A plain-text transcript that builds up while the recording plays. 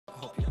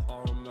How's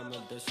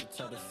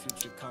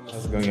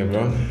it going,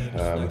 everyone?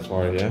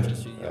 Far here.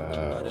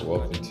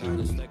 Welcome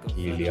to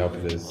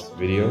Heliopolis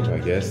video, I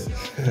guess.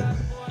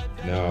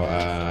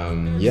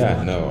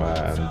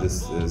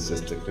 This is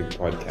just a quick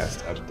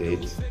podcast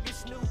update.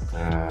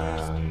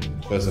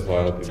 First of all,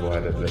 I hope people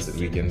had a blessed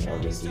weekend,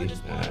 obviously,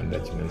 and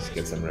that you managed to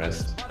get some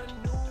rest.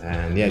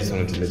 And yeah, I just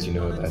wanted to let you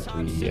know that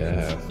we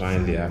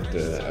finally,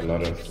 after a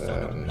lot of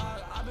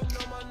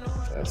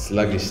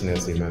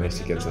sluggishness, we managed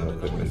to get some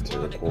equipment to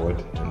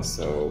record, and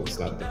so it's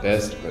not the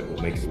best, but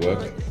we'll make it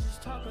work.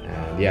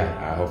 And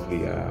yeah, hopefully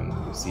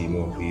you'll see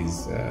more of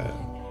these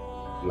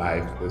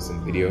live posts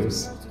and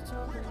videos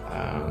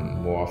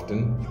more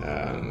often,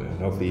 and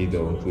hopefully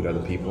they'll include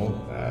other people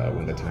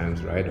when the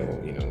time's right, or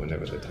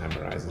whenever the time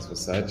arises for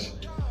such.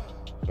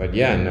 But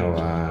yeah,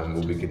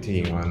 we'll be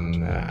continuing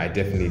on. I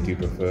definitely do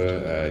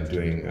prefer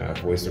doing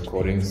voice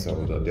recordings, so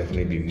there'll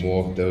definitely be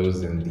more of those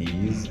than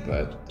these,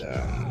 but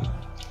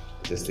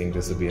just think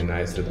this will be a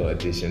nice little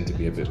addition to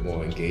be a bit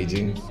more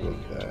engaging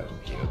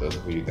with those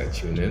of you that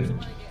tune in.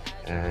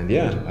 And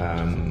yeah,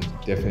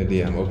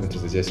 definitely I'm open to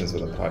suggestions for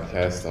the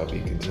podcast. I'll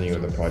be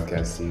continuing with the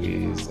podcast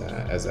series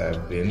as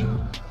I've been.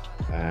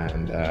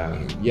 And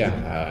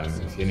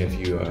if any of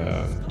you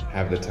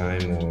have the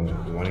time or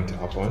wanting to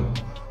hop on,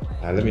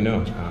 let me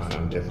know.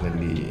 I'm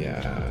definitely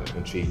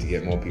intrigued to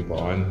get more people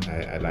on.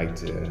 I like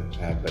to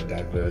have a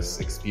diverse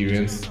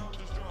experience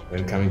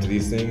when coming to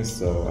these things,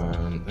 so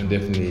I'm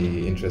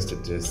definitely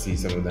interested to see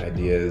some of the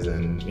ideas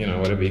and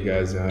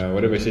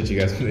whatever shit you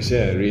guys want to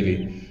share.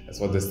 Really, that's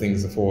what this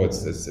thing's for.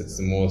 It's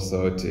more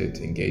so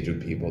to engage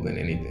with people than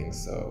anything.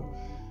 So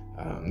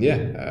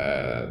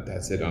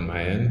that's it on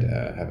my end.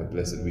 Have a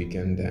blessed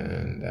weekend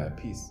and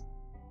peace.